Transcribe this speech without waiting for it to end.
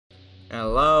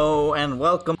Hello and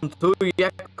welcome to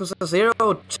Yakuza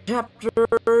 0 Chapter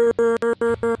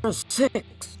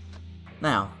 6.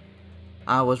 Now,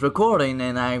 I was recording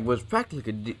and I was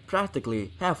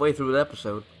practically halfway through the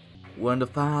episode when the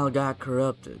file got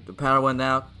corrupted. The power went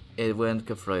out, it went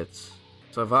kafritz.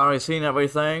 So I've already seen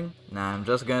everything, now I'm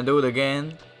just gonna do it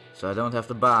again so I don't have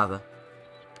to bother.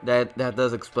 That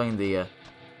does explain the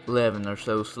 11 or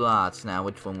so slots. Now,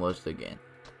 which one was it again?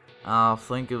 I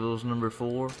think it was number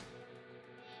 4.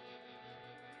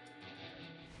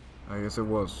 I guess it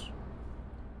was.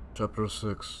 Chapter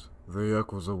 6, the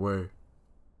Yakuza way.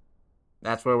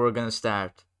 That's where we're gonna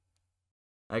start.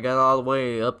 I got all the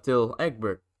way up till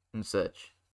Egbert and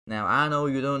such. Now, I know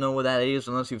you don't know what that is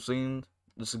unless you've seen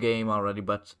this game already,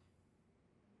 but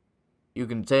you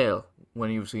can tell when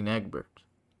you've seen Egbert.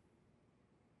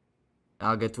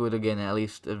 I'll get to it again, at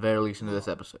the very least in this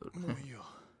episode.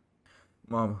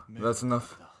 Mom, that's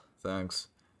enough. Thanks.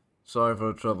 Sorry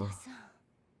for the trouble.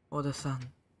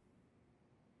 Oda-san.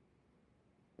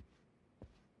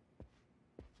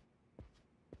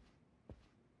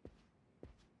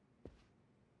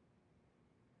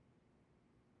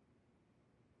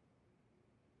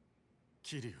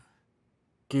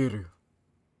 Kiryu.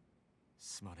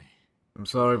 I'm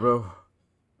sorry, bro.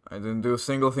 I didn't do a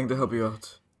single thing to help you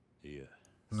out.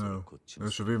 No,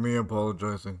 it should be me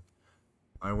apologizing.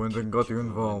 I went and got you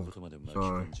involved.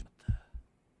 Sorry.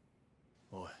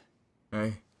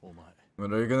 Hey,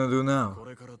 what are you gonna do now?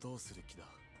 That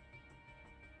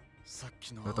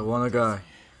Awanos guy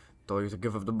told you to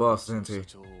give up the boss, didn't he?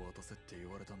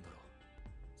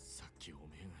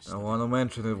 Awanos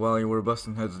mentioned it while you were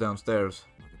busting heads downstairs.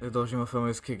 The Dojima family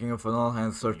is kicking off an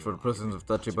all-hands search for the presidents of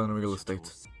Tachibana real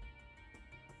estate.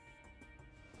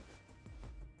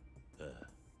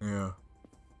 Yeah.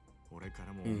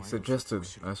 He suggested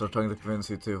I start trying to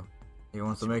convince you too. He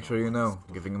wants to make sure you know,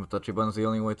 giving him Tachibana is the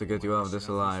only way to get you out of this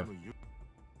alive.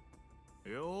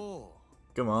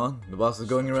 Come on, the boss is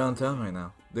going around town right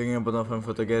now, digging up enough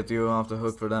info to get you off the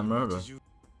hook for that murder.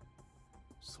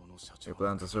 You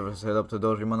plan to serve his head up to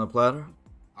Dojima on a platter?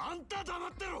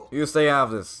 You stay out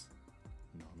of this.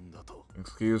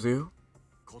 Excuse you?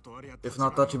 If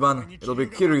not Tachibana, it'll be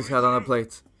Kiryu's head on a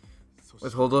plate.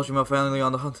 With whole Dojima family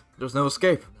on the hunt, there's no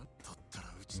escape.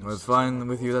 It's fine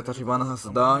with you that Tachibana has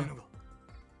to die?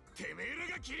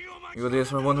 You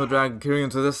idiots are one who dragged Kiryu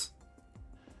into this?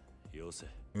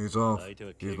 He's off.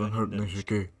 He's been hurt,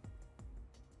 Nishiki.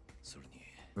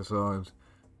 Besides,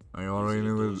 I already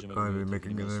knew I'd be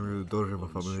making an enemy of the Dojima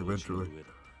family eventually.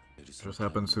 It just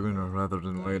happened sooner rather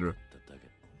than later.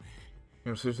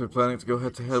 You're seriously planning to go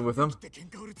head-to-head with him?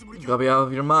 You gotta be out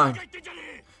of your mind.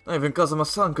 Not even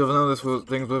Kazuma-san could have known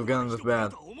things would have gotten this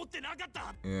bad.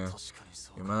 Yeah,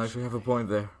 you might actually have a point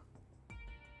there.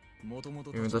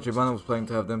 Even Tachibana was planning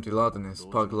to have the empty lot in his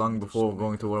pocket long before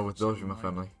going to war with Dojima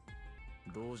family.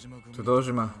 To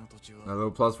Dojima, that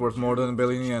little plot's worth more than $1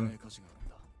 billion yen.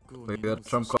 Play that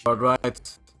trump card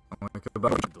right, like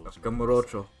about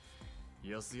Kamurocho.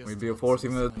 We'd be a force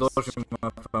even if the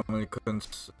Dojima family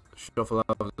couldn't shuffle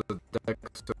out of the deck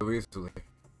so easily.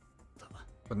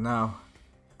 But now,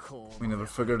 we never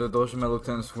figured the Dojima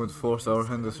lieutenants would force our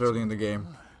hand this early in the game.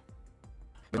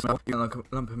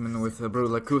 Lump him in with a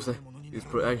brutal Yakuza.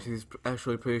 He's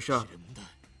actually pretty sharp.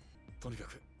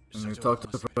 And we talked to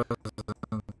the president.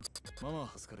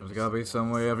 There's gotta be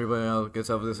some way everybody else gets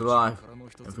out of this alive.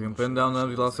 If we can pin down the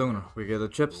empty lot sooner, we get the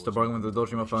chips to bargain with the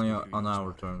Dojima family on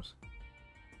our terms.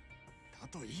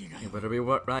 You better be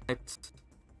right.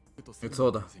 It's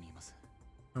Oda.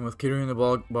 I'm with Kiryu in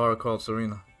the bar called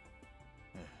Serena.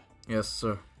 Yes,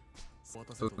 sir. So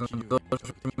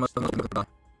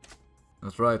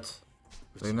that's right.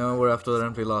 They know we're after that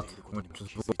empty lot, which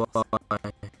is why.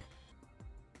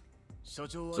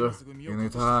 Sir, you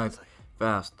need to hide.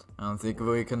 Fast. I don't think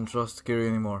we can trust Kiryu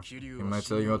anymore. He might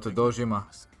sell you out to Dojima.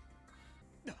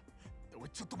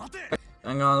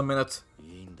 Hang on a minute.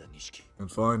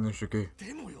 It's fine, Nishiki.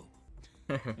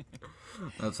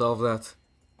 Let's solve that.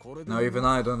 Now even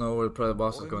I don't know where the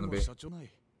boss is going to be.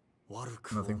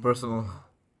 Nothing personal.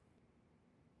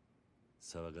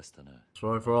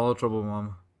 Sorry for all the trouble,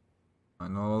 Mom. I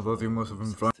know that you must have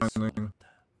been frightening.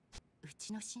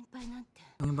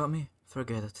 Talking about me?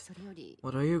 Forget it.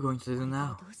 What are you going to do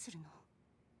now?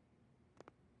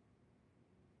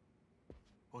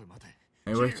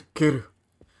 Hey, wait, Kiryu.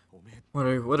 What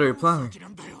are you planning?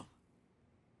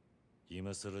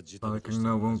 Panicking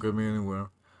now won't get me anywhere.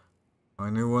 I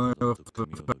knew when I left the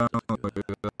family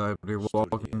that I'd be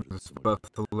walking this path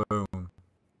alone.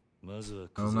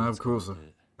 I'll now have Yakuza,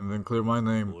 and then clear my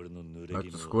name, back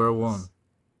to square one.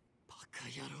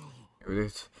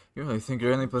 You really think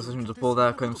you're in any position to pull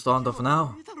that kind of stunt off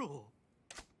now?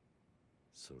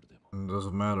 It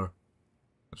doesn't matter.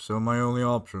 It's still my only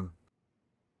option.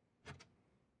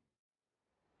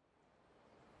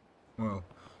 Well,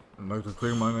 I'd like to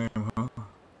clear my name, huh?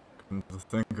 Come to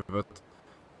think of it,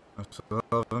 I still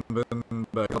haven't been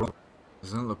back.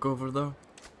 Doesn't it look over though?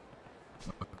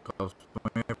 Cops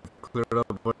may have cleared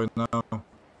up right now.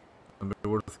 It'd be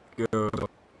worth go.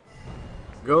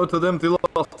 Go to the empty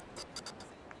lot!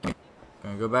 Can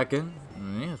I go back in?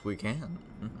 Yes, we can.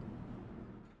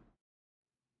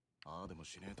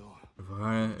 If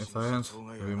I ain't,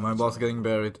 maybe my boss getting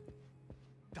buried.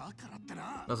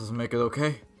 That doesn't make it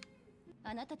okay.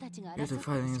 Usually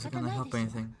fighting isn't gonna help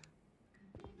anything.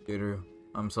 Kiryu,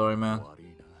 I'm sorry, man. I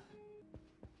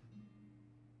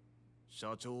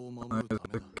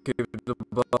keep the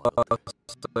boss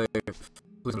safe.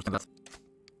 Please understand that.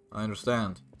 I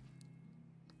understand.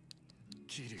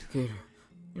 Kiryu,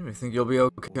 you really think you'll be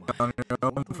okay on your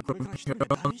own from here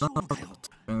on out?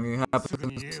 If anything happens,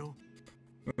 you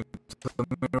tell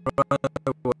me right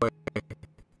away.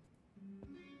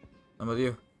 How about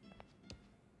you?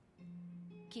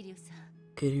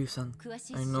 Kiryu-san,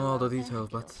 I know all the details,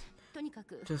 but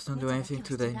just don't do anything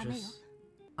too dangerous.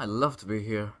 I'd love to be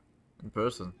here, in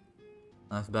person.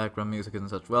 Nice background music and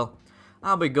such. Well,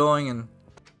 I'll be going and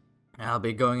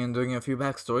doing a few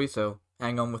backstories, so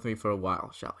hang on with me for a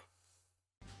while, shall we?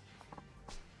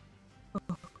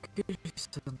 Oh,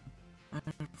 Kiryu-san, I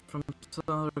heard from some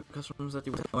other customers that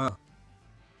you were... Well.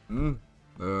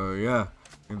 Yeah,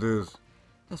 it is.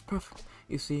 That's perfect.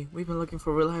 You see, we've been looking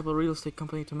for a reliable real estate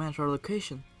company to manage our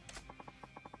location.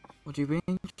 Would you be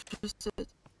interested?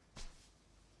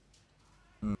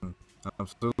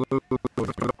 Absolutely.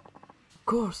 Of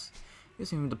course. You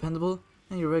seem dependable,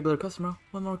 and you're a regular customer.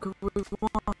 What more could we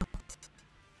want?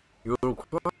 You're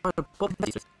quite a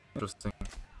popular. Interesting.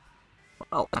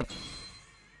 Well,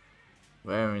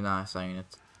 very nice, ain't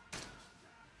it?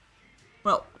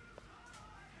 Well,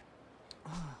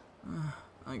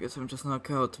 I guess I'm just not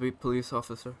cut to be police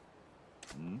officer.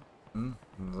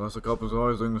 Unless the cop is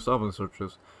always doing the stopping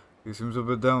searches. He seems a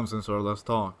bit down since our last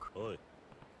talk. Oi.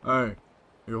 Hey,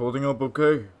 you holding up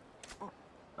okay?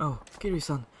 Oh,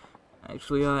 Kiryu-san.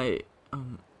 Actually,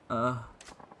 I'm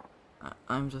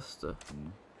just,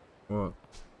 What?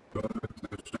 You want me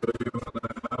to show you what I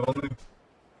have on me?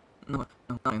 No,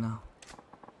 not right now.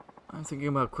 I'm thinking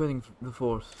about quitting the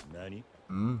force. Nani?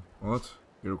 What?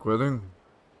 You're quitting?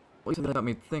 What you said got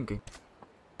me thinking.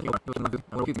 He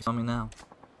on me now.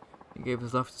 He gave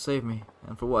his life to save me,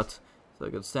 and for what? So I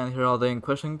could stand here all day and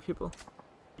questioning people?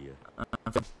 Yeah.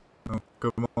 Oh,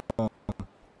 come on.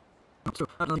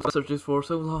 I've done searches for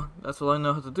so long. That's all I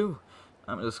know how to do.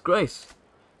 I'm a disgrace.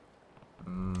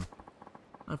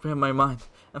 I've made my mind,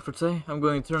 and for today, I'm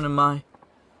going to turn in my...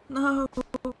 No!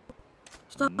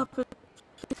 Stop it,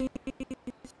 please!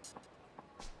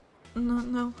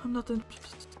 No, I'm not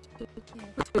interested.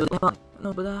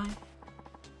 No, but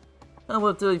I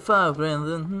want 35 grand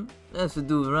then, That's the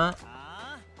dude, right?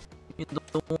 You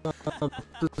don't want to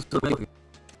do something.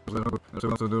 What you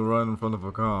want to do right in front of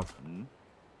a cop?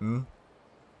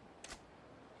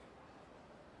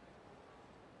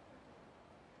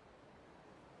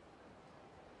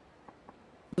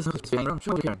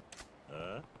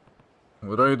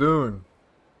 What are you doing?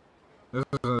 This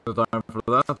isn't the time for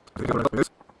that.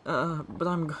 But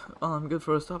I'm good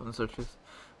for stopping searches.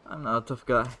 I'm not a tough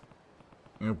guy.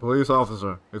 You're a police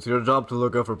officer. It's your job to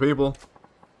look out for people.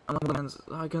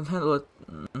 I can handle it.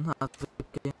 Not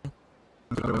again.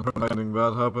 If anything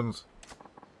bad happens,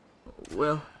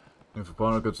 Well, if a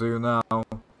partner could see you now, it'd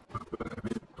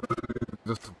be pretty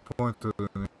disappointed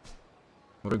in you.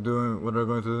 What are you doing? What are you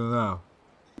going to do now?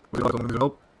 Would you like someone to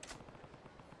help?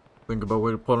 Think about what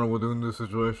your partner would do in this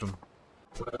situation.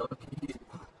 well,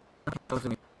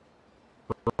 he...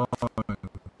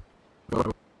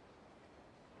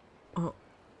 Oh.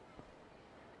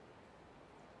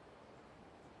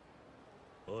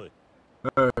 Oi.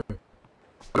 Hey,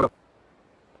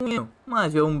 You,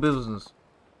 mind your own business.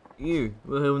 You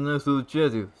will have a nice little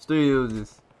chatty. Stay over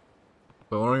this.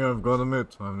 sorry, I've got to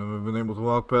admit, I've never been able to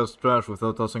walk past trash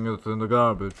without tossing it in the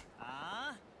garbage.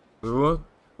 So what?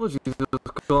 What you just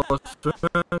call trash?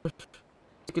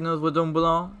 Taking out what don't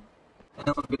belong? And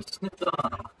it'll get snipped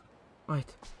off.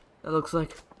 Right, that looks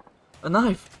like a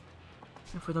knife.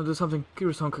 If I don't do something,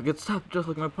 Kiryu-san could get stabbed just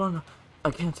like my partner.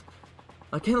 I can't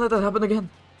let that happen again.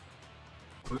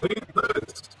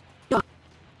 Yeah.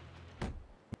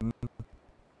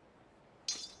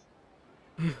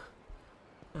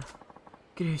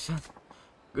 Kiryu-san,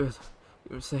 good,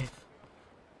 you're safe.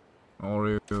 Are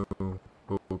you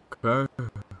okay?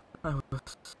 I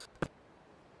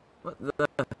What the?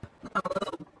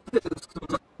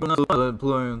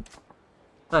 Employment.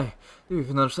 Hey, do you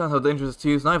even understand how dangerous it is to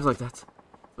use knives like that?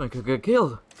 I could get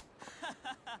killed.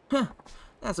 Huh,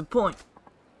 that's the point.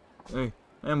 Hey,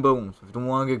 and Bones, if you don't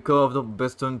want to get carved up,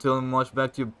 best turn tell him watch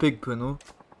back to your pig pen, huh?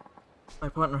 My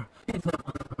partner. Okay.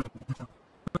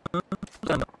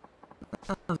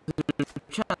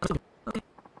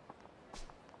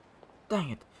 Dang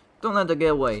it, don't let that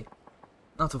get away.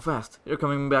 Not so fast, you're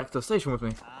coming back to the station with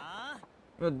me.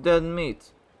 You're dead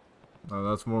meat. No,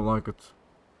 that's more like it.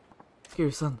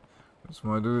 Kiryu-san. It's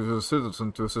my duty as a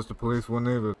citizen to assist the police when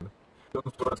needed.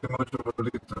 Don't start too much over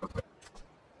details.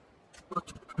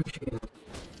 Much appreciated.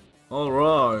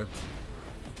 Alright.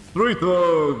 Street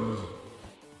thugs!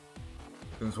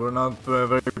 Since we're not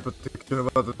very particular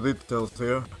about the details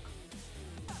here.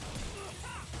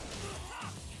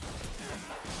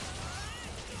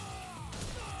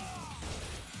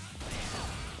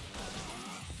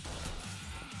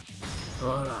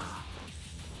 Hola.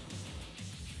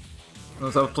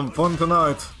 Let's have some fun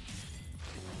tonight.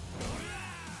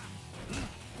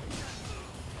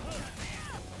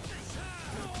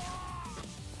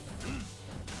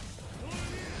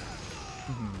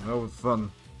 That was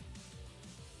fun.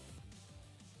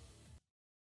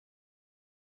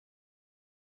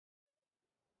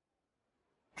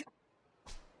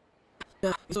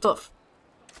 Yeah, it's tough.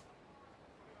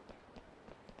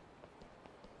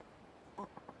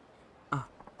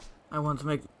 I wanted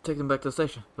to take them back to the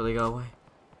station, but they got away.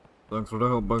 Thanks for the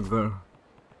help back there.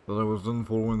 But I was done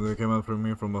for when they came after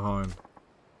me from behind.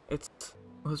 It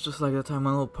was just like that time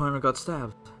my little partner got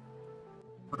stabbed.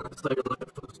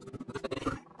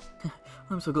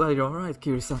 I'm so glad you're alright,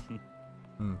 Kiryu-san.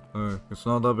 Hey, it's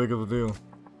not that big of a deal.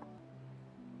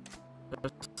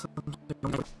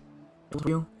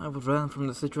 I would run from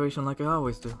the situation like I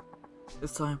always do.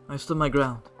 This time, I stood my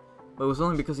ground. But it was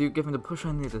only because you gave me the push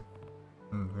I needed.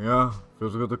 Yeah,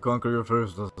 feels good to conquer your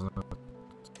fears, doesn't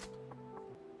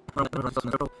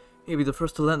it? You'd be the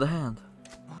first to lend a hand.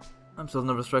 I'm still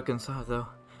nervous wreck inside though.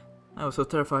 I was so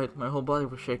terrified, my whole body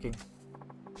was shaking.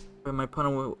 But my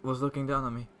partner was looking down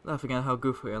at me, laughing at how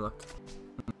goofy I looked.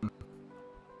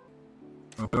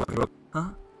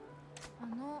 Huh?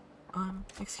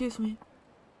 Excuse me.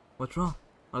 What's wrong?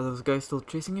 Are those guys still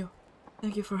chasing you?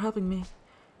 Thank you for helping me.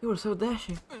 You were so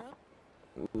dashing.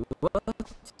 What?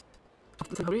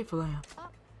 How grateful I am.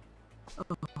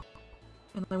 Oh,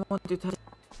 and I want you to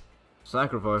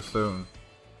Sacrifice soon.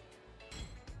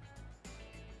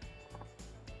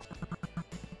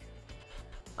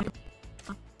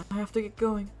 I have to get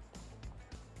going.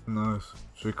 Nice.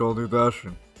 She called you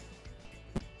dashing.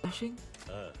 Dashing?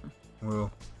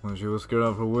 Well, when she was scared out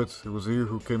of her wits, it was you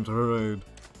who came to her aid.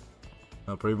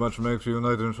 That pretty much makes you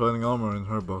knight in shining armor in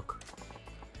her book.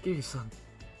 Kiryu-san.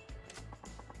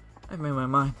 I've made my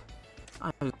mind.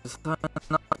 I decided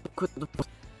not to quit the force.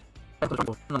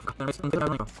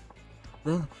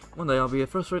 Then, one day I'll be a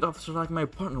first-rate officer like my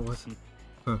partner was.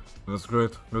 That's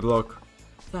great. Good luck.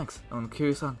 Thanks,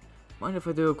 Kiryu-san. Mind if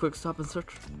I do a quick stop and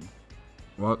search?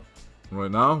 What? Right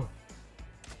now?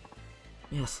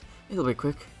 Yes, it'll be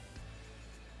quick.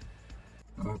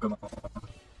 Oh, come on.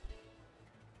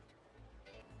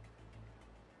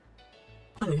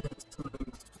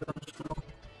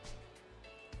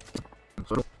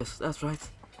 Yes, that's right.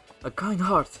 A kind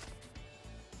heart.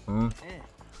 Huh?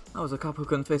 I was a cop who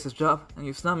couldn't face his job, and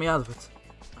you snapped me out of it.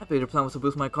 I figured your plan was to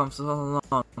boost my confidence all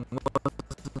along.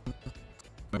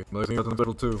 But I think that's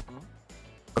little too.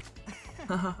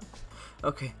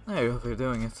 Okay, now you're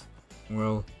doing it.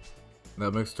 Well,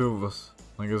 that makes two of us.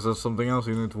 I guess that's something else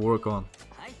you need to work on.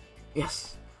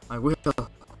 Yes, I will.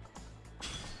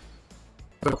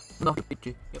 No,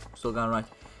 Kikuchi. Yep, still got it right.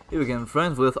 You became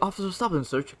friends with Officer Stop and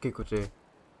Search Kikuchi.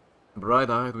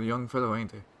 Bright-eyed young fellow,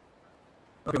 ain't he?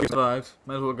 Okay, survived.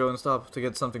 Might as well go and stop to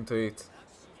get something to eat.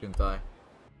 Shouldn't I?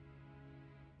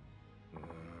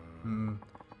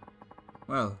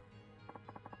 Well,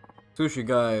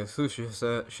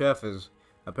 sushi chef is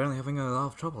apparently having a lot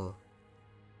of trouble.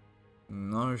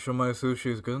 Not sure my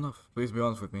sushi is good enough. Please be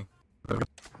honest with me.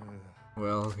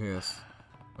 Well, yes.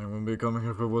 I wouldn't be coming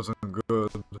here if it wasn't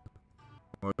good.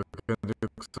 Why can't you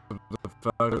accept the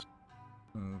fact?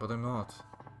 But I'm not.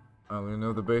 I only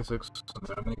know the basics.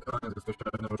 There are many kinds of fish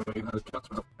I've never really had a chance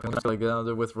with. Unless I get out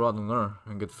there with rod and lure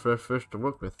and get fresh fish to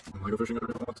work with. Like fishing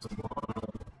every once in a while.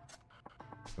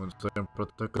 Wouldn't say I'm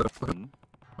particular.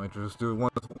 I just do it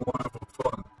once in a while for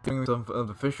fun. Giving some of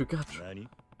the fish you catch.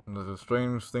 And that's a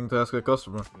strange thing to ask a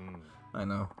customer. I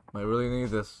know. I really need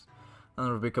this. I'll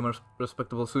never become a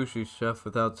respectable sushi chef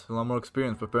without a lot more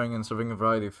experience preparing and serving a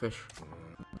variety of fish.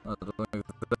 Not like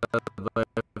that, but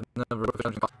I've never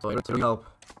help.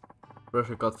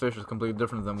 Freshly caught fish is completely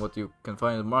different than what you can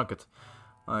find in the market.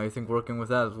 I think working with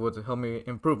that would help me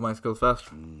improve my skills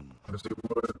faster. In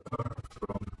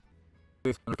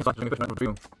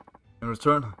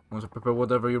return, once I prepare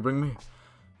whatever you bring me,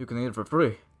 you can eat it for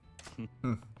free.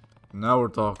 Now we're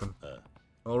talking.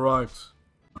 Alright.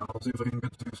 I'll see if I can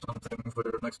get you something for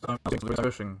your next time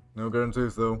fishing. No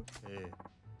guarantees though.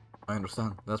 I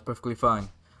understand. That's perfectly fine.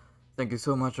 Thank you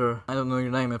so much, sir. I don't know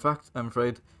your name, in fact, I'm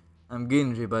afraid. I'm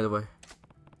Genji, by the way.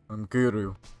 I'm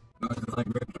Kiryu. Nice to thank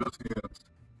me just yet.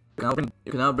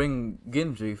 You can now bring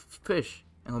Genji fish,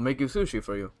 and he'll make you sushi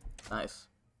for you. Nice.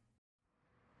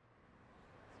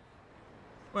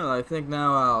 Well, I think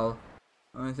now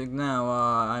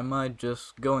I might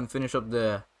just go and finish up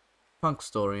the punk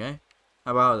story, eh?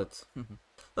 How about it?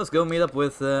 Let's go meet up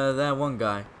with that one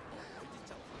guy.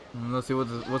 Let's see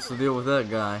what's the deal with that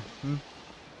guy.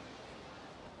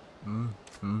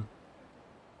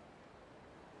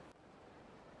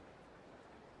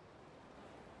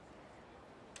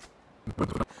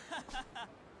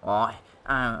 Oh,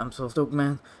 I'm so stoked,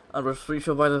 man. I was street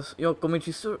show by the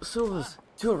Yokomichi Silvers.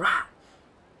 You're right.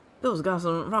 Those guys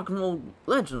are rock and roll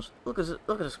legends. Look at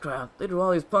this crowd. They do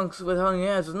all these punks without any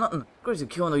ads or nothing. Crazy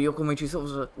killing the Yokomichi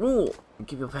Silvers rule. And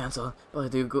keep your pants on.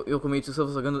 But the Yokomichi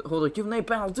Silvers are gonna hold a Q&A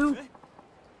panel too.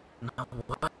 No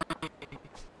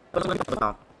way.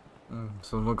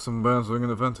 So look, some bands doing an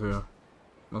event here.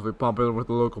 Must be popular with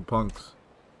the local punks.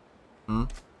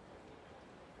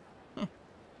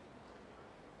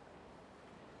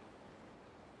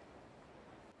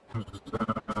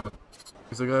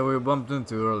 He's the guy we bumped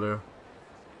into earlier.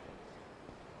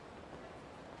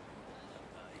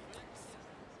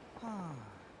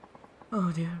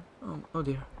 Oh dear, oh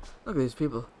dear. Look at these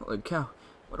people. Holy cow.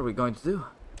 What are we going to do?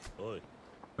 Hey.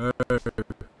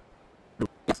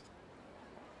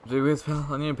 Serious, pal?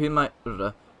 I need to pee my...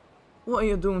 What are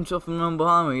you doing shuffling around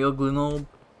behind me, you ugly knob?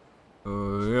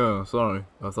 Yeah, sorry.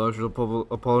 I thought I should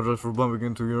apologize for bumping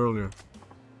into you earlier.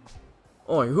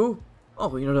 Oi, who?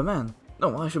 Oh, you're the man.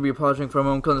 No, I should be apologizing for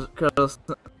my own carelessness.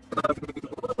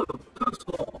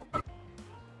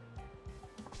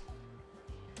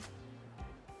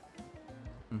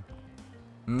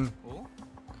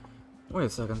 Wait a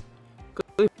second. Could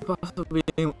they possibly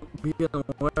be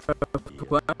unaware of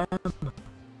who I am?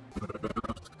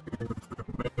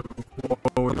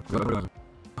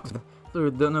 They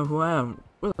don't know who I am.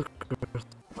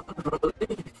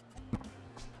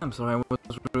 I'm sorry, I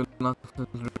was rude not to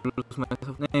introduce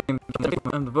myself. Name,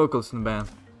 I'm the vocalist in the band.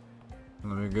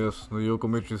 Let me guess, the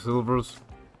Yokomichi Silvers?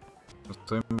 The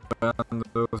same band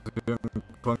those young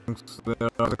punks there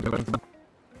are.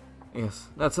 Yes,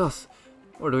 that's us.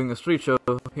 We're doing a street show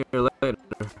here later.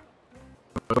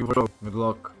 Good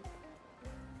luck.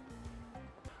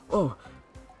 Oh,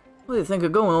 where do you think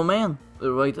you're going, old man?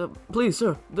 Right up. Please,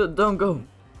 sir, don't go.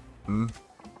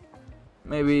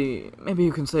 Maybe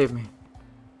you can save me.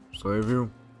 Save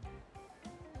you?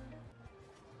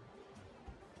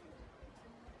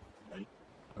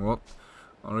 What?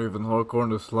 Are you even hardcore in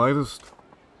the slightest?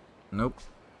 Nope.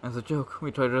 As a joke,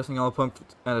 we tried dressing all punk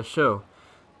at a show.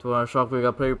 To our shock, we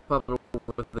got pretty popular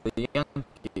with the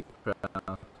Yankee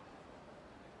crowd.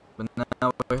 But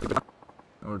now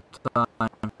we're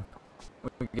time.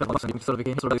 We sort of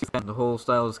became the whole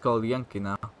style is called Yankee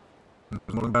now.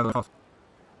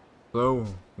 So,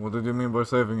 what did you mean by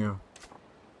saving you?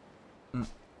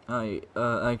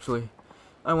 Actually,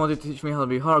 I wanted to teach me how to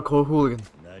be a hardcore hooligan.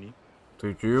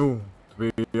 Teach you to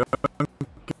be Yankee?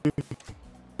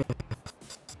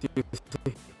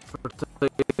 For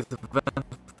today's event,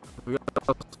 we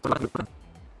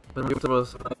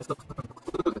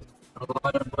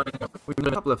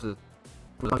uplifted.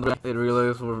 They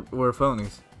realized we're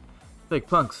phonies. Fake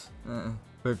punks.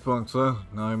 Fake punks, huh?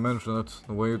 Now you mention it.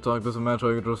 The way you talk doesn't match how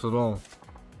you dress at all.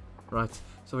 Right.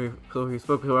 So we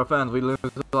spoke to our fans. We lose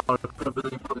all our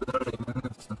credibility and popularity in an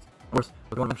instant. Of course,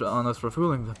 we want on us for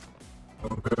fooling them.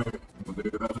 Okay. What do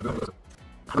you have to do with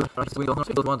it? We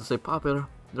don't want to say popular.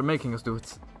 They're making us do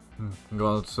it.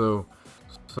 Got it. So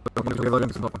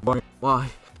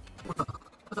why?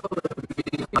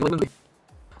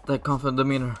 That confident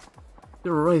demeanor.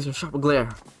 Your razor sharp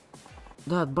glare.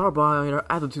 That barbarian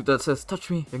attitude that says touch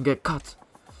me and get cut.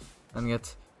 And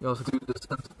yet you also do this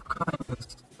sense of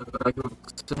kindness.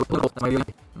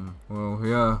 Well,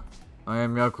 yeah, I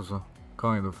am Yakuza,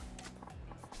 kind of.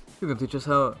 You can teach us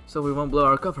how so we won't blow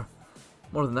our cover.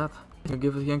 More than that, you can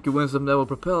give us Yankee wisdom that will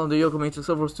propel the Yokomichi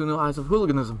Silvers to new heights of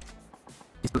hooliganism.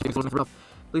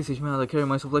 Please teach me how to carry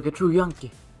myself like a true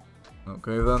Yankee.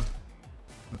 Okay then.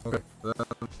 Okay, then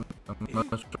I'm not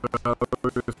sure how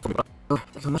Oh,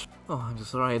 thanks so much. Oh, I'm so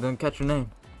sorry I didn't catch your name.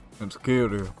 it's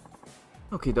Kiryu.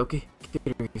 Okie dokie.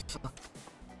 Kiryu-san.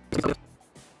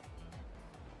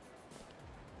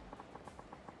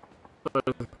 Sorry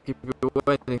to keep you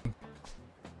waiting.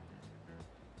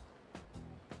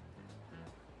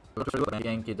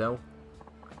 Yankee though.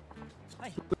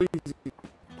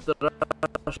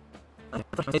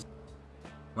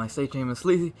 My stage name is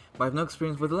Sleazy, but I have no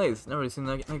experience with ladies. Never seen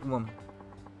a naked woman.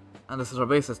 And this is our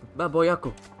bassist, Bad Boy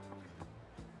Yaku.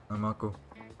 I'm Mako.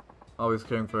 Always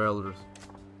caring for elders.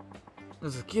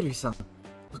 This is Kiryu-san.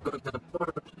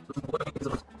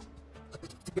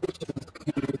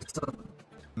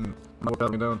 More tell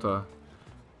me, don't I?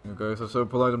 You guys are so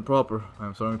polite and proper.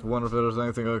 I'm starting to wonder if there's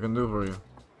anything I can do for you.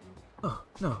 Oh,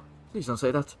 no. Please don't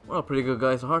say that. We're all pretty good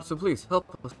guys at heart, so please, help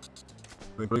us.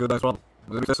 Pretty good, nice problem.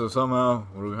 So somehow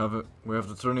we have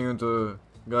to turn you into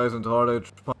guys into hard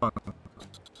age punk.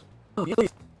 Oh, yeah,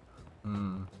 please.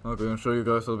 Okay, I'm sure you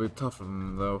guys will be tougher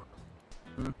than though.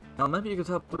 Now, maybe you could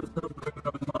help with the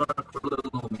mark for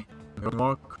little homie. Your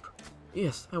mark?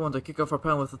 Yes, I want to kick off our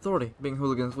panel with authority. Being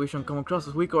hooligans, we shouldn't come across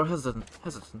as weak or hesitant.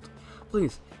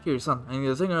 Please, here, son, I need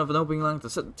a singer of an opening line to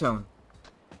set the tone.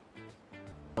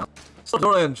 Start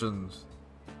your engines!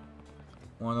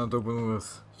 Why not open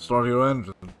with start your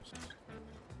engines?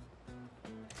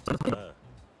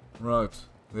 Right.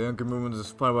 The Yankee movement is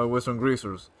inspired by Western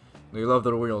greasers. They love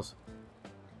their wheels.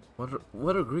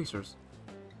 What are greasers?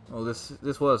 Well, this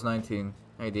was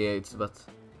 1988, but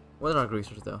what are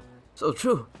greasers though? So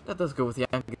true. That does go with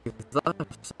Yankees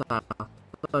lifestyle.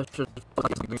 I should.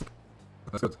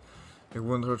 That's good. It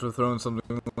wouldn't hurt to throw in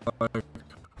something like.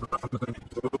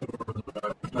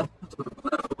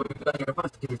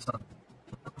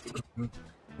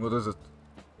 What is it?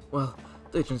 Well,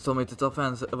 the agents told me to tell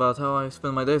fans about how I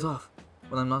spend my days off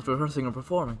when I'm not rehearsing or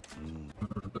performing.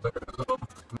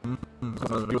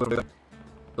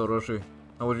 So, Roshi,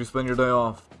 how would you spend your day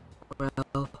off? Well,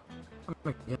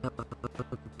 I'm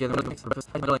getting ready to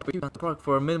the park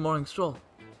for a mid-morning stroll.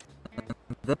 And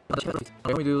then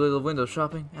we do a little window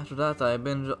shopping. After that, I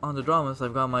binge on the dramas.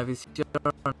 I've got my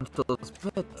VCR until it's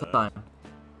bedtime.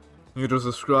 You just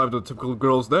described a typical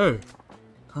girl's day.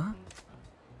 Huh?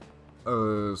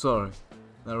 Sorry.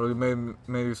 That really made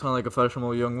you sound like a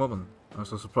fashionable young woman. I'm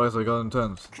so surprised I got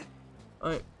intense.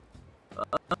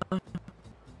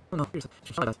 No,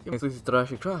 it's easy to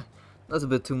actually cry. That's a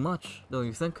bit too much, don't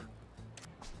you think?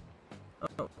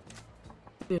 Oh,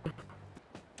 dear.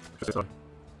 Sorry.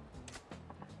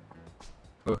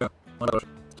 Okay.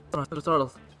 I'm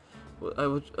startled. I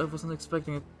wasn't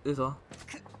expecting it, is all.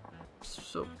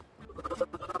 So...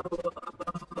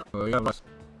 Yeah,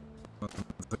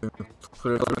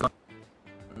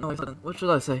 No, I didn't. What should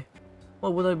I say?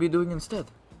 What would I be doing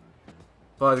instead?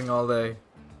 fighting all day,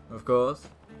 of course.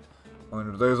 On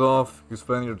your days off, you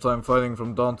spend your time fighting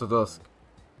from dawn to dusk.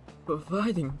 But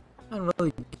fighting? I don't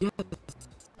really get it.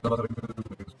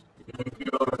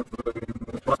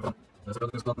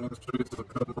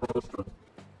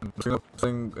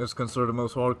 Thing is considered the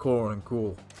most hardcore and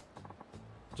cool.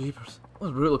 Jeepers, what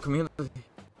a brutal community.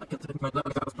 I can't take my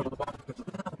dogs out from the bar.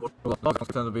 Dogs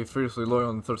tend to be fiercely loyal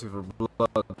and thirsty for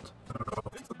blood.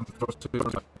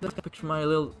 I picture my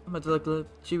delicate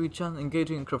Chibi-chan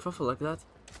engaging in kerfuffle like that.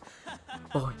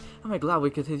 Boy, am I glad we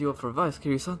could hit you up for advice,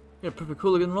 Kiryu-san. You're a perfect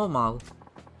hooligan role model.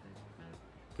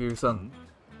 Kiryu-san.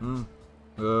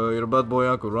 You're a bad boy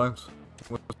Aku, right?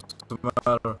 What's the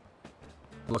matter?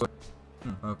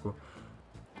 Aku.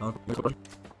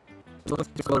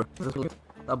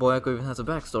 That boy Echo even has a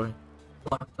backstory.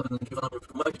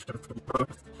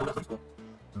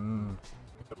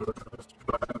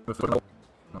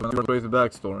 Crazy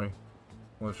backstory.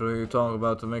 What should you talk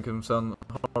about to make him sound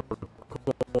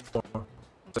hardcore?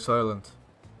 Silent.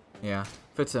 Yeah,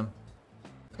 fits him.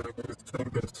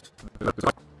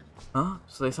 Huh?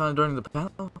 So they signed during the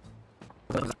panel?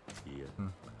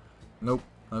 Nope.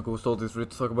 Uncle was told he's free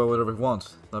to talk about whatever he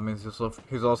wants. That means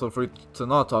he's also free to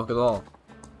not talk at all.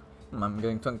 I'm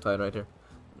getting tongue-tied right here.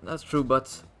 That's true,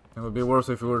 but... It would be worse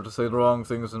if he were to say the wrong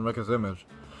things and wreck his image.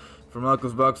 From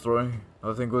Malcolm's backstory,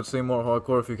 I think it would seem more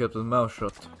hardcore if he kept his mouth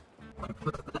shut.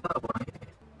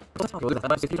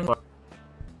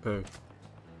 Okay.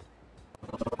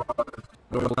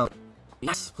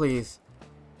 Yes, please.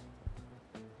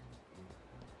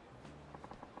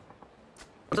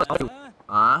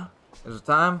 Ah? Is it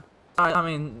time? I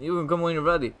mean, you can come when you're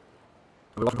ready.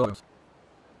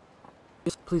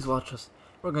 Yes, please watch us.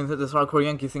 We're gonna hit this hardcore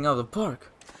Yankee thing out of the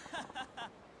park.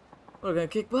 We're gonna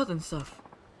kick butt and stuff.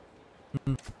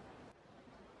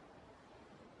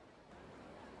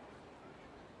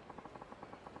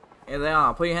 Here they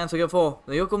are. Put your hands together for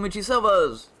the Yokomichi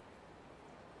Silvers.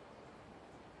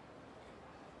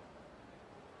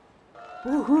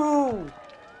 Woohoo!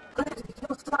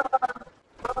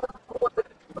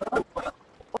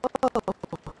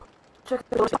 Check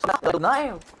the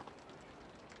knife.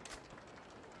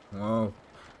 Wow,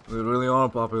 they really are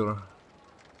popular.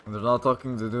 And they're not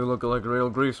talking, they do look like real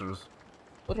greasers.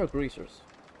 What are greasers?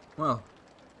 Well,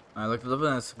 I looked it up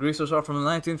and it's greasers are from the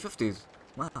 1950s.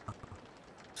 Wow.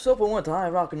 Sopa went to high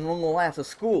rock and roll after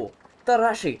school.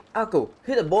 Tarashi, Ako,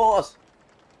 hit it, boss!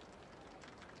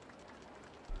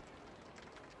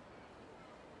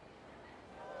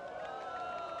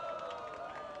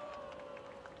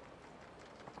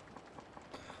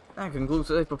 That concludes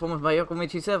today's performance by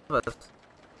Yokomichi Sevas.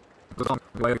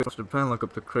 Japan look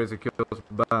up the crazy kills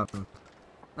band.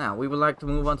 Now, we would like to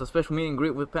move on to a special meet and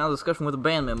greet with panel discussion with the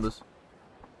band members.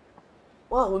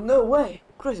 Well, no way!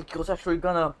 Crazy Kill's actually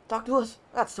gonna talk to us?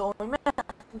 That's totally mad!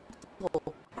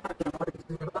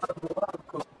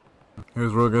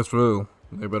 Here's where it gets real.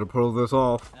 They better pull this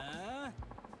off.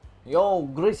 Yo,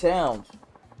 great sounds!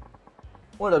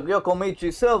 What up,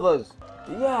 Yokomichi Silvers?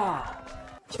 Yeah!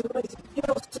 Just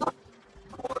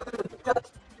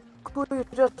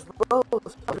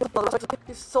rose.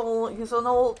 He's an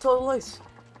old total ace.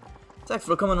 Thanks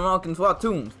for coming and rocking to our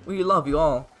tunes. We love you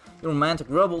all. You romantic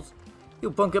rebels. You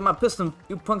punks get my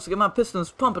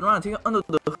pistons pumping around here under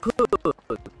the hood.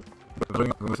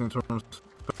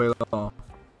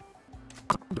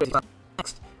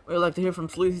 Next, we'd like to hear from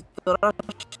Sleazy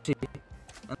Tarashi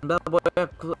and Bad Boy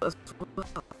Echo as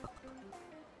well.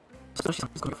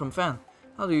 Especially from fan.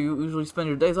 How do you usually spend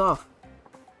your days off?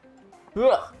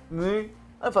 Ugh, me?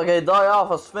 If I get a day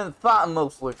off, I spend fighting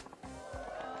mostly.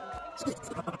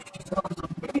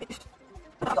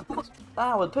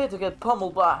 I would pay to get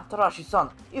pummeled by Tarashi-san,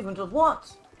 even just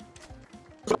once.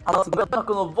 I'm not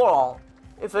gonna ball.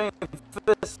 If ain't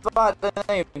fist fight, then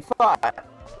ain't fight.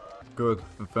 Good.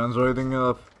 The fans are eating it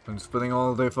up and spending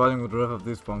all day fighting with the rest of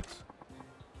these punks.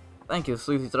 Thank you,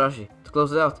 Sleazy Tarashi. To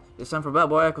close it out, it's time for Bad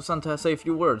Boy Echo-san to say a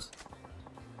few words.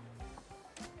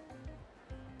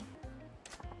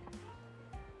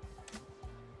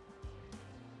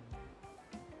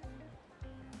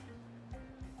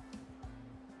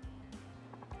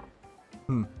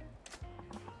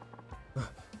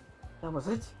 That was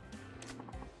it?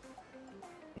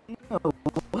 No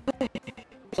way!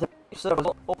 You said there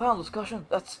was a panel discussion?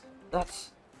 That's...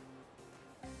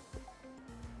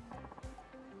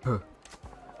 Huh.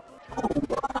 Oh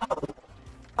wow!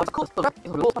 That's cool.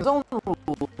 His own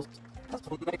rules. That's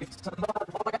what makes him Bad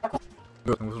Boy Echo.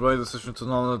 Good. It was the right decision to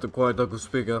not let the quiet Aku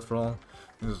speak after all.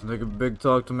 It doesn't take a big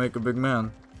talk to make a big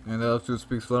man. And attitude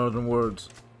speaks louder than words.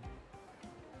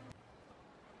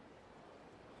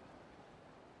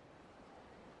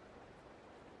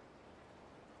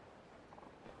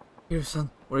 Here, son,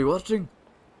 what are you watching?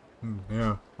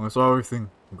 Yeah, I saw everything.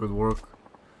 Good work.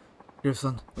 Here,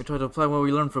 son, we tried to apply what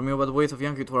we learned from you about the ways of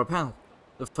Yankee to our panel.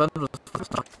 The fun was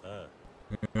Yeah.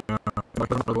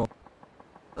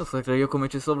 looks like the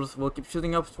Yokomichi Silvers will keep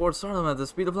shooting up towards stardom at the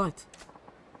speed of light.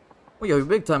 We have you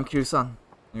big time, Kiryu-san.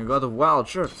 You got a wild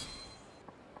shirt.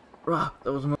 Wow,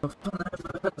 that was the most fun I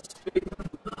ever had to speak in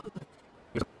public.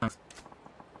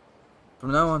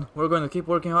 From now on, we're going to keep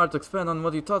working hard to expand on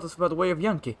what you taught us about the way of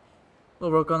Yankee. We'll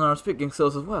work on our speaking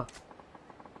skills as well.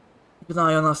 Keep an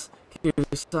eye on us,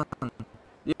 Kiryu-san.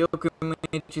 The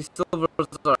Yokomichi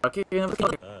Silvers are kicking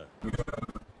everything.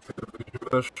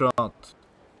 Best shot.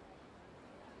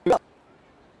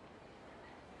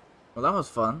 Well, that was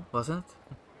fun, wasn't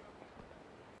it?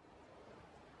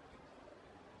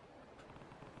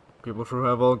 People sure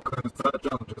have all kinds of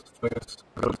challenges to face.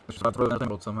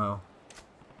 Somehow.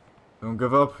 Don't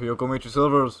give up, Yokomichi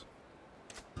Silvers.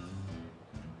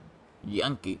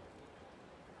 Yankee.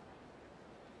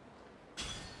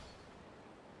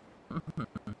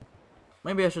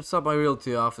 Maybe I should stop by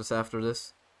realty office after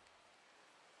this.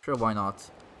 Sure, why not?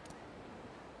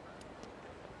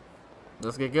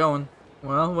 Let's get going.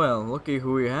 Well, well, looky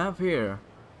who we have here.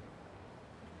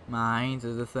 Mind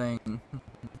is the thing.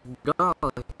 Golly.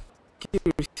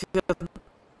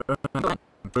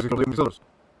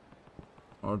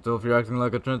 Or tell if you're acting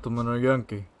like a gentleman or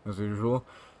Yankee, as usual.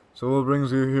 So what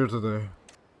brings you here today?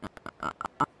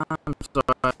 I'm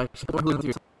sorry.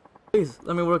 Please,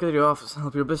 let me work at your office and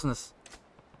help your business.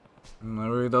 I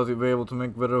really doubt you'll be able to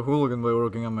make better hooligan by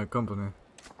working at my company.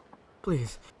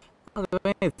 Please, I'll do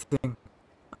anything.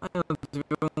 I don't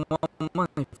even want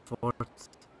money for it.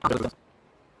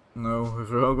 No, if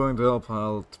you're all going to help,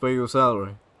 I'll pay you a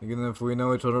salary, even if we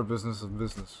know each other business is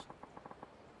business.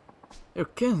 You're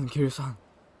kidding, Kiryu-san.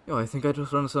 Yo, I think I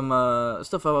just learned some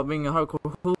stuff about being a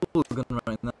hardcore hooligan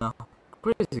right now.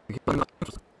 Crazy.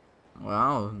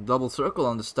 Wow, double circle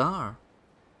on the star.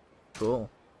 Cool.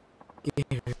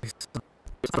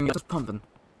 Just pumping.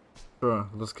 Sure,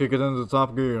 let's kick it into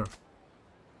top gear.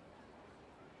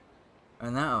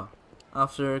 And now,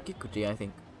 after Kikuchi, I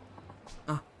think.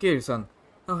 Ah, Kiryu-san,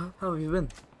 how have you been?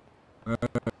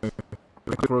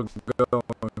 For going.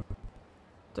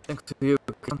 Thanks to you.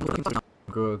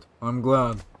 Good. I'm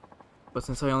glad. But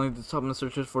since I only did top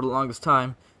searches for the longest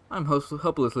time, I'm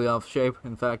hopelessly off shape.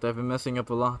 In fact, I've been messing up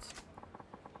a lot.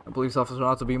 A police officer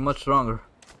ought to be much stronger.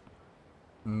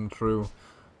 True.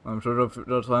 I'm sure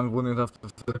that time wouldn't have to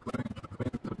physically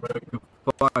intervene to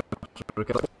break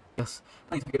a fight. Yes,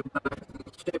 I need to get back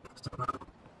in shape somehow.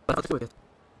 Let's do it.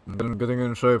 Getting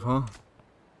in shape, huh?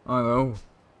 I know.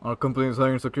 Our company is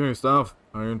hiring security staff.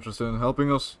 Are you interested in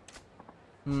helping us?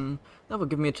 That would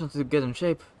give me a chance to get in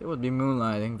shape. It would be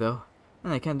moonlighting, though.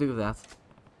 And I can't do that.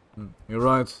 You're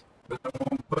right. Then I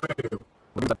won't pay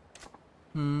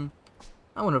you.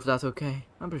 I wonder if that's okay.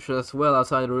 I'm pretty sure that's well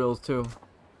outside the rules, too.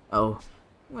 Oh,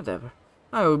 whatever.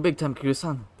 I owe big time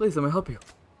Kiryu-san. Please let me help you.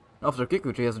 Officer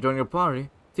Kikuchi has joined your party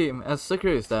team as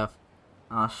security staff.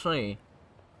 I see.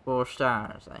 4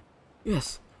 stars, eh?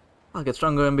 Yes. I'll get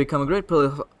stronger and become a great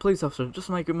police officer, just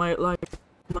like my life.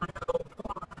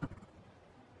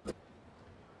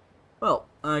 Well,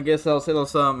 I guess I'll settle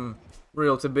some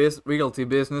realty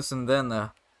business and then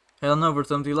head on over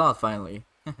to empty lot finally.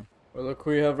 Well, look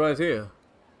who we have right here.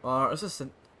 Our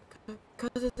assistant.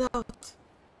 Cut it out.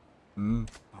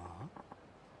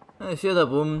 Hey, shut up,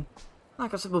 woman.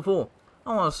 Like I said before,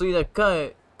 I want to see that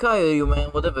Kiryu man,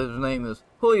 whatever his name is.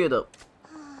 Hurry it up.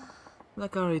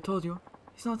 Like I already told you,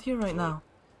 he's not here right now.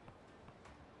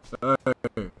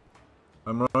 Hey,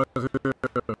 I'm right here.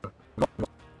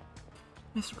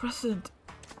 Mr. President.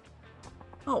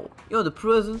 Oh, you're the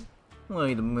president?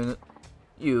 Wait a minute.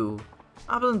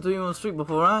 I've been to you on the street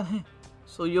before, right?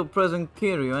 So you're President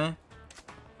Kiryu, eh?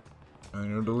 And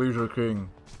you're the leisure king.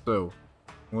 So,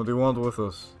 what do you want with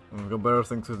us? We've got better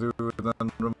things to do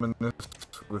than reminisce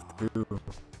with you.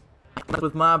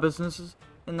 With my businesses?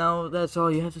 And now that's all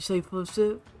you have to say for us,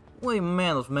 too? Wait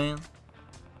manners, man.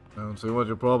 I don't see what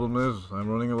your problem is. I'm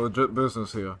running a legit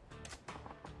business here.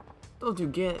 Don't you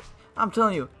get it? I'm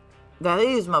telling you, that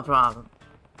is my problem.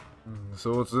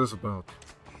 So what's this about?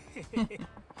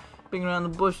 Being around the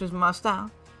bush is my style.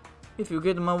 If you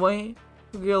get in my way,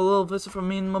 you get a little visit from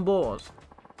me and my boys.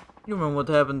 You remember what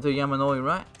happened to Yamanoi,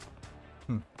 right?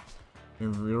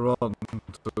 If you're rotten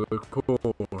to the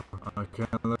core, I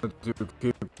can't let you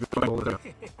keep your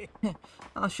there.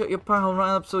 I'll shut your pile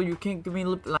right up so you can't give me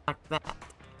lip like that.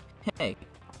 Hey,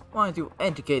 why don't you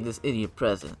educate this idiot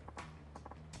president?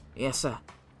 Yes, sir.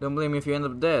 Don't blame me if you end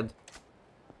up dead.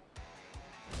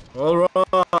 Alright!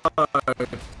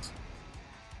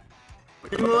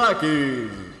 Lucky!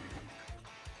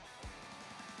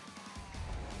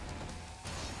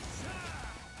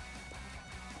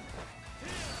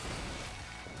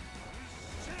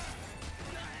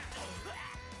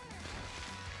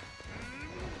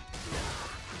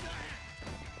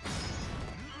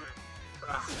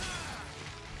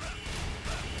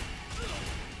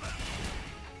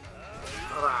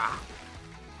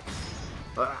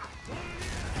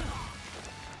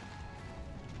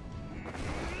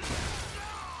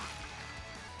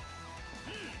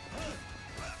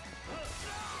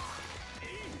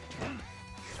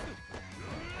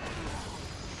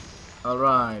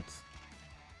 Alright.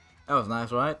 That was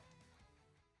nice, right?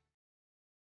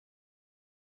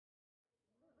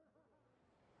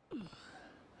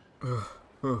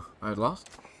 I lost?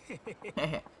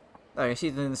 Like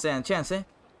she didn't stand a chance, eh?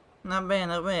 Not bad,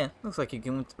 not bad. Looks like you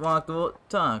can walk the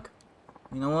talk.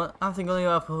 You know what? I think I'll let you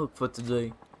off the hook for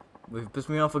today. But if you piss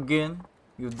me off again,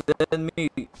 you're dead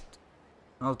meat.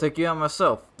 I'll take you out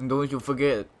myself, and don't you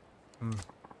forget it.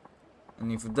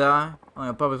 And if you die, all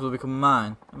your puppets will become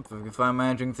mine. If you can find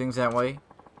managing things that way.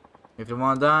 If you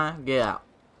want to die, get out.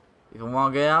 If you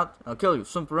want to get out, I'll kill you.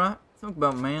 Simple, right? Think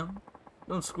about it, man.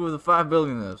 Don't screw the 5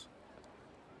 billionaires.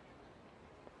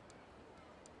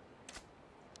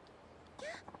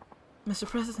 Mr.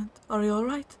 President, are you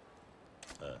alright?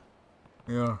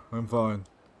 Yeah, I'm fine.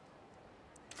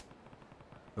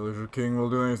 The Leisure King will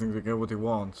do anything to get what he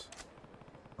wants.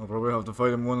 I'll probably have to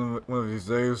fight him one of these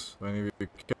days. I need to be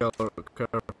careful.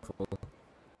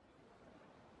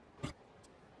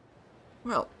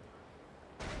 Well,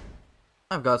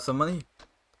 I've got some money.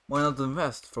 Why not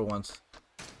invest for once?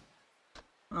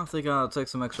 I think I'll take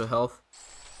some extra health.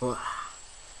 Well,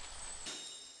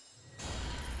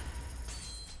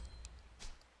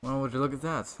 would you look at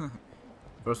that?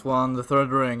 First one, the third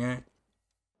ring, eh?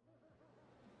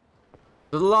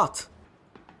 There's a lot!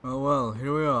 Oh well,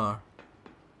 here we are.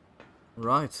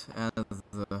 Right, and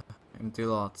the empty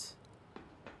lot.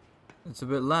 It's a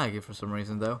bit laggy for some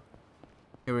reason though.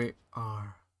 Here we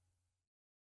are.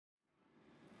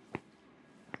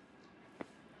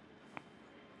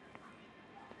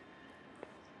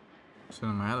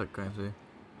 Cinematic, I see.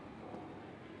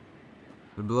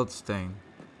 The blood stain.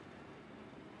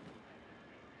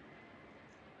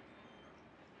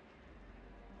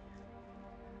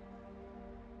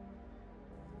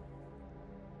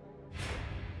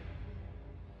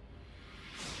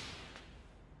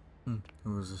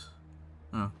 Who is this?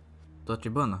 Oh,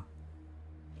 Tachibana.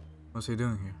 What's he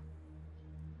doing here?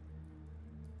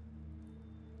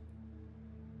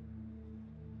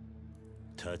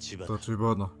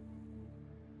 Tachibana.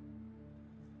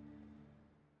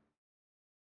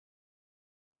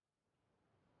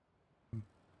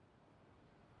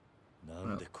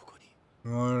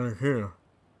 Why are you here?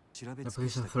 The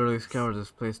police have thoroughly scoured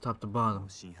this place top to bottom.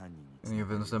 Any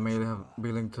evidence that may have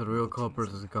been linked to the real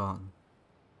culprit is gone.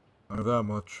 Not that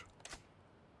much.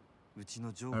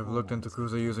 I've looked into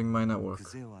Yakuza using my network.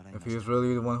 If he is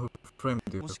really the one who framed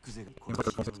you,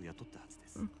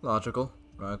 logical,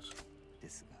 right?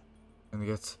 And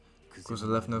yet, Yakuza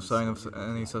left no sign of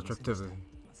any such activity.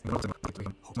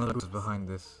 What is behind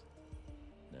this?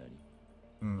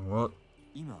 What?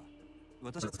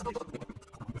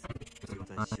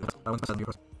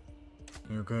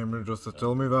 You came here just to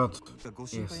tell me that?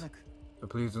 Yes. But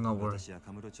please do not worry.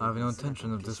 I have no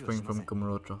intention of disappearing from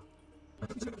Kamurocho.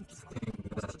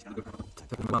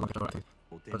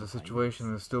 But the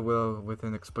situation is still well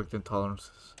within expected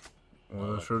tolerances.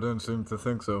 Well, I sure didn't seem to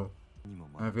think so.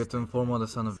 I have yet to inform my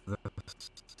son of this.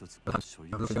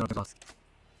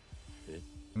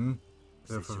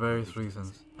 They're for various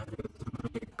reasons.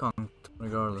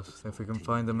 Regardless, if we can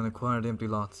find them and acquire the empty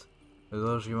lots, the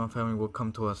Tachibana family will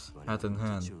come to us, hat in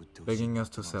hand, begging us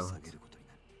to sell it.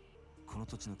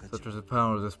 Such is the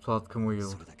power this plot can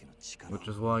wield, which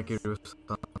is why Kiryu's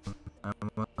son, I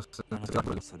must say,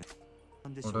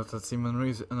 or does that seem an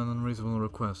unreasonable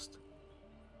request?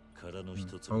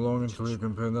 How long until you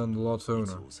can pin down the lot's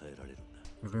owner?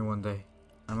 Give me one day.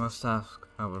 I must ask,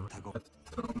 however.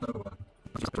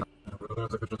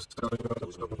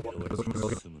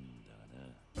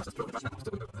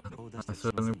 I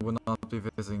certainly would not be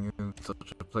visiting you in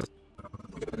such a place.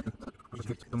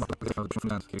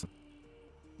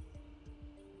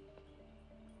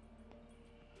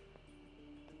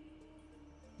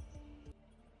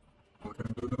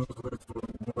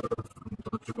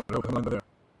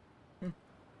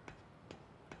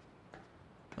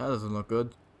 That doesn't look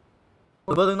good.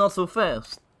 But not so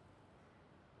fast.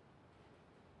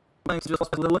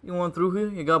 You want through here?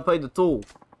 You gotta pay the toll.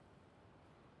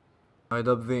 Tied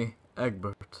up the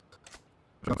Egbert.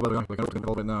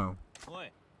 Right now.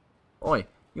 Oi,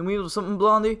 you mean something,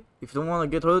 Blondie? If you don't want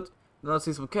to get hurt, then I'll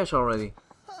see some cash already.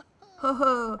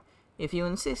 Haha, if you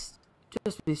insist.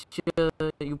 Just be sure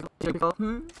you check off,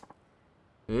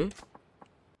 Eh?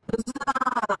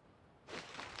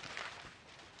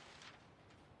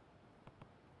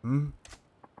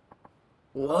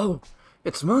 Whoa,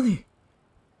 it's money!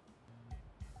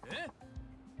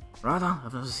 Right on,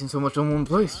 I've never seen so much in one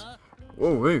place.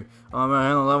 Whoa, hey, I'm gonna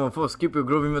handle that one first. Keep your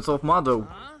groovy mitts off my dough.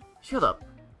 Shut up.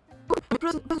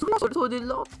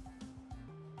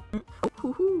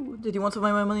 Did you want to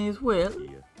buy my money as well?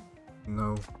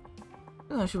 No.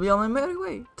 Then I should be on my merry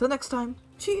way. Till next time.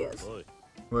 Cheers.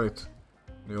 Wait.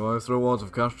 Do you always throw wads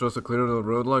of cash just to clear the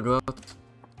road like that?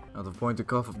 At the point to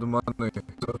cough of the money,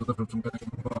 so different from getting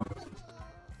involved.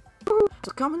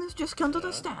 The commoners just can't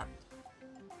understand.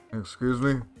 Excuse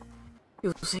me?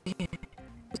 You see,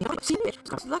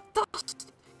 it's like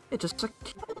dust. It's just like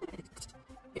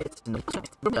it's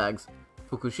Moneybags.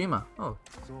 Fukushima. Oh.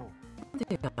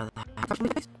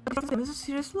 It's a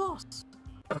serious loss.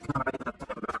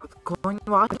 Going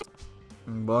what?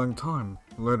 Buying time,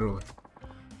 literally.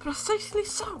 Precisely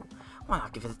so. Why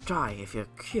not give it a try if you're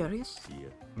curious?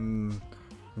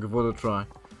 Give it a try.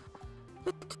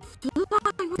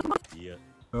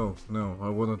 Oh, no, I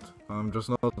wouldn't. I'm just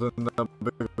not in that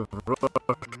big of a rush.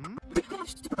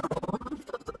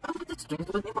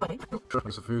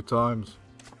 Just a few times.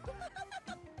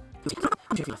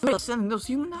 Sending those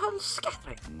human hulls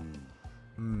scattering.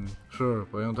 Sure,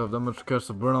 but I don't have that much cash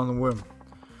to burn on the whim.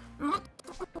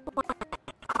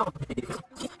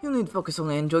 You need to focus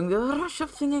on enjoying the rush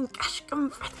of singing cash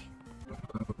confetti.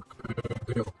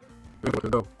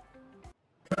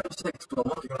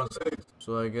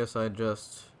 So I guess I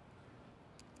just...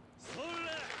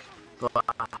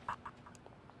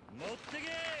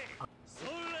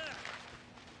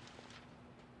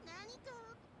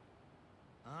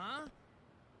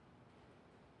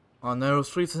 On narrow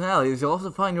streets and alleys, you'll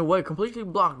often find your way completely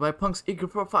blocked by punks eager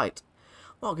for a fight.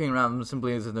 Walking around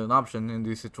simply isn't an option in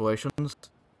these situations.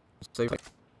 Stay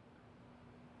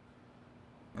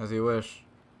as you wish.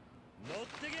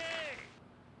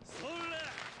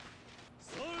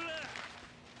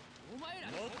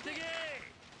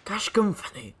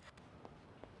 Kashkumfani.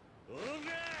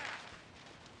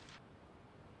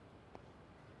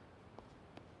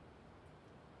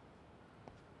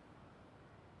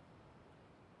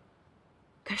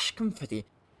 Kashkumfani.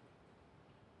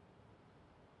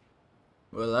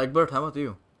 Well, Egbert, how about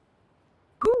you?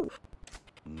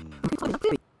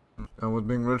 And what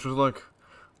being rich is like?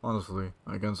 Honestly,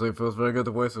 I can't say it feels very good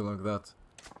to waste it like that.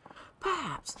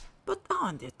 Perhaps, but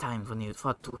aren't there times when you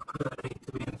thought to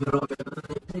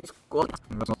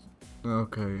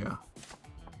Okay, yeah.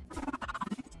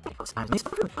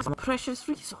 a precious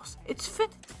resource. It's fit.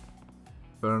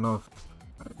 Fair enough.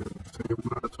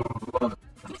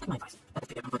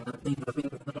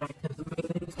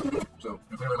 So,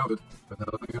 if you love it,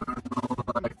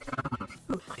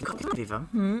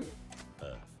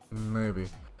 maybe.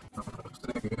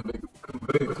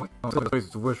 It's crazy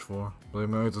to wish for, but I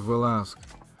might as well ask.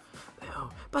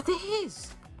 Oh, but there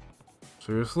is.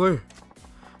 Seriously?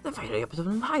 The very opposite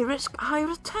of high risk, high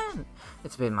return.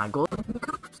 It's been my goal.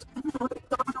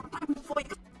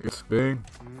 It's being?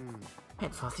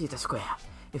 Head for Theatre Square.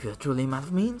 If you're truly a man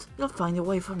of means, you'll find your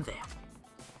way from there.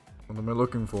 What am I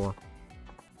looking for?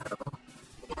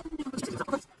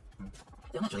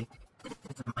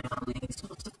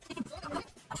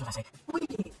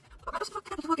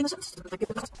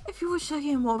 If you wish to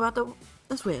hear more about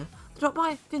the square, drop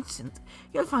by Vincent.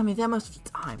 You'll find me there most of the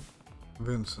time.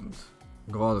 Vincent.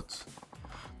 Got it.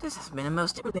 This has been a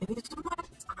most stimulating use of my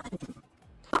time.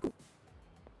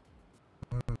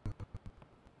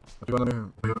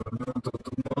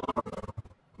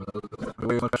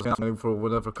 For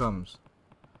whatever comes.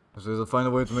 If there's a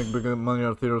find way to make bigger money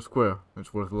at Theatre Square,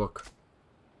 it's worth a look.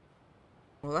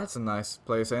 Well, that's a nice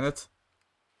place, ain't it?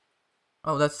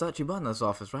 Oh, that's Tachibana's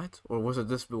office, right? Or was it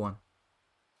this one?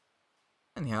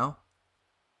 Anyhow.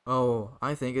 Oh,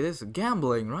 I think it is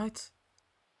gambling, right?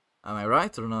 Am I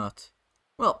right or not?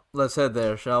 Well, let's head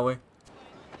there, shall we?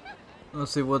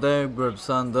 Let's see what Egbert's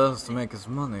son does to make his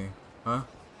money, huh?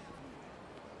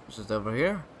 Is it over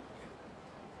here?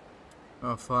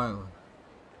 Oh, finally.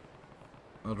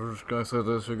 The rich guy said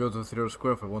I should go to Theatre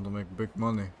Square if I want to make big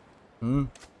money.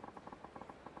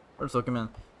 First, okay, man.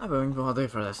 I've been waiting all day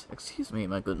for this. Excuse me,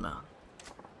 my good man.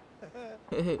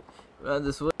 Hey, right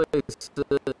this way, sir.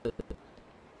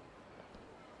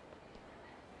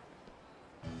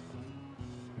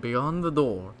 Beyond the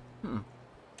door.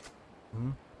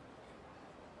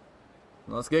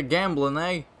 Let's get gambling,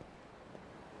 eh?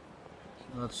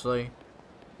 Let's see.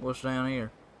 What's down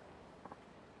here?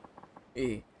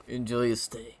 Hey, enjoy your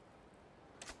stay.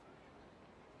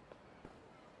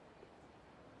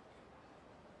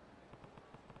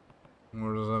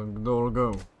 Where does that door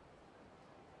go?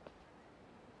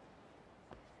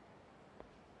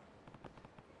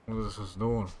 What is this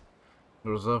door?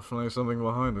 There's definitely something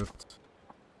behind it.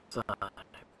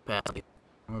 I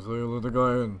saw you let the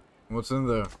guy in. What's in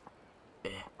there?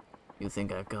 Yeah, you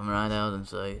think I'd come right out and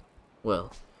say it?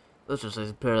 Well, let's just say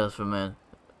it's paradise for men.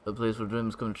 A place where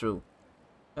dreams come true.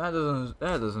 That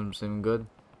doesn't seem good.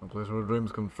 A place where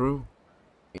dreams come true?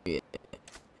 Yeah.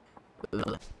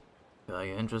 Are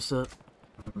you interested?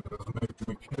 It doesn't make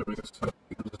me curious.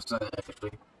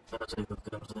 Actually, that's who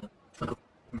comes in.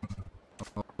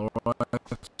 Alright,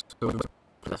 so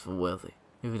That's for wealthy.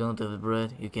 If you don't have the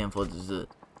bread, you can't afford dessert.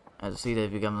 I have to see that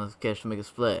if you got enough cash to make a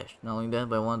splash. Not only that,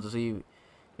 but I want to see you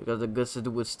got the guts to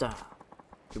do with style.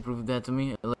 You prove that to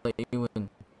me, I'll let you in.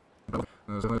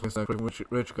 there's a place that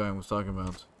rich guy was talking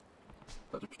about.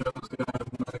 That shows the guy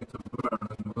have money to burn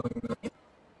and willing to...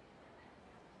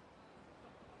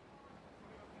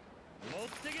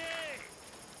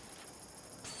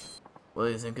 What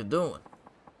do you think you're doing?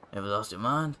 Ever lost your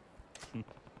mind?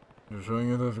 You're showing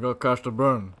you that you've got cash to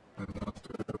burn. And not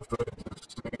too afraid to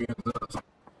say it does.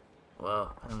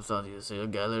 Well, I'm sorry to see a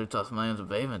guy literally tossed money on the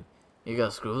pavement. You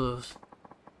got screw loose.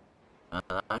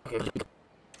 I can't.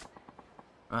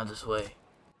 Right this way.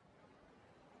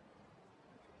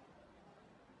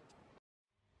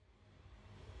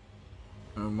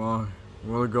 Oh my,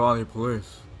 what a gaudy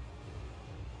place.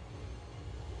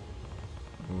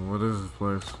 What is this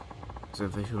place? It's the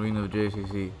official arena of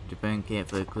JCC, Japan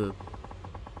Campfire Club.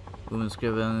 Women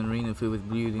scrap out an arena filled with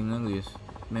bleeding uglies.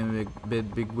 Men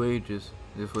bid big wages.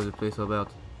 This was the place all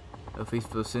about. a feast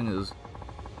for sinners,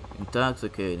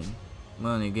 intoxicating,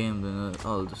 money, gambling,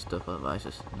 all the stuff of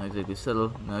vices. Not exactly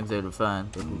subtle, not exactly fine,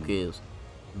 but who cares?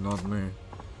 Not me.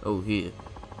 Oh, here,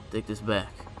 take this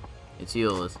back. It's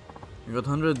yours. You got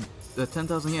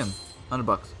 10,000 yen.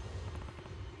 $100.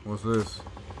 What's this?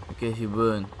 In case you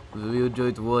burn, it was a real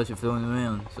joy to watch you floating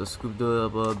around, so scooped it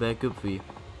up all back up for you.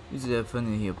 You should have fun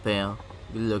in here, pal.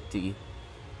 Good luck to you.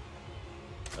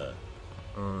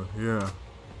 Yeah.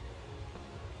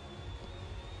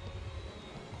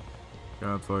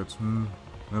 Cat fights,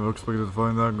 Never expected to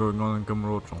find that going on in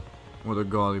Kamurocho. What a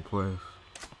gaudy place.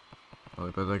 Well, I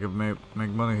bet I could make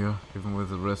money here, even with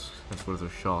the risk. It's worth a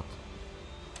shot.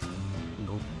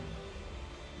 Nope.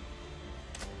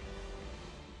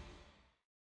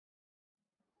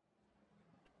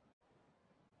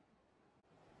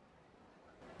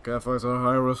 Cat fights are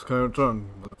high risk, high return.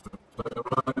 But if they play it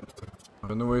right, I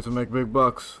found a way to make big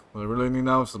bucks. What I really need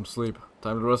now is some sleep.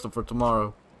 Time to rest up for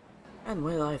tomorrow. And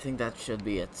well, I think that should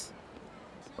be it.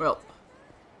 Well,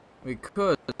 we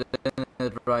could end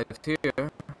it right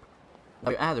here.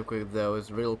 Are you adequate though is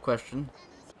the real question.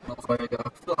 If I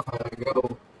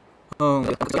go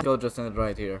home, I'll just end it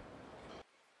right here.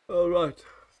 Alright.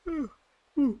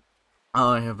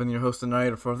 I have been your host and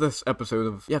narrator for this episode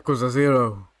of Yakuza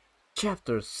 0.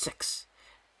 Chapter 6,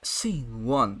 Scene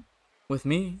 1. With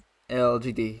me,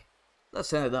 LGD.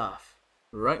 Let's end it off.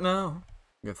 Right now.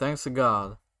 Give thanks to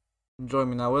God.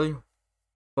 Join me now, will you?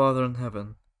 Father in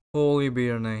heaven, holy be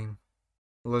your name.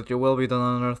 Let your will be done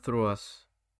on earth through us.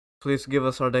 Please give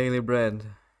us our daily bread,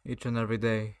 each and every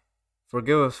day.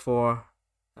 Forgive us for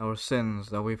our sins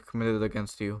that we've committed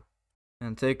against you,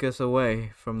 and take us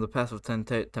away from the path of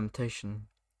temptation,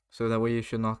 so that we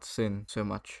should not sin so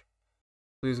much.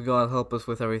 Please God help us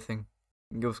with everything,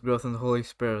 and give us growth in the Holy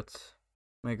Spirit.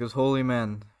 Make us holy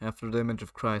men after the image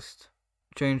of Christ.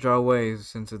 Change our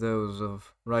ways into those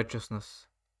of righteousness,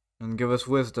 and give us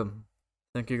wisdom.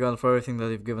 Thank you, God, for everything that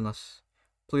you've given us.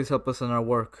 Please help us in our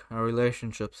work, our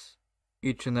relationships,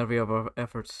 each and every of our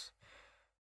efforts.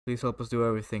 Please help us do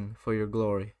everything for your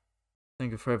glory.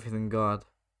 Thank you for everything, God,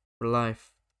 for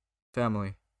life,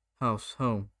 family, house,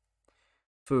 home,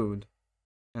 food,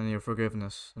 and your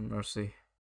forgiveness and mercy.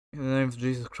 In the name of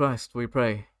Jesus Christ, we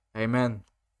pray. Amen.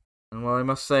 And what I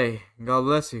must say, God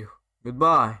bless you,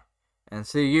 goodbye, and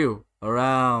see you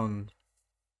around.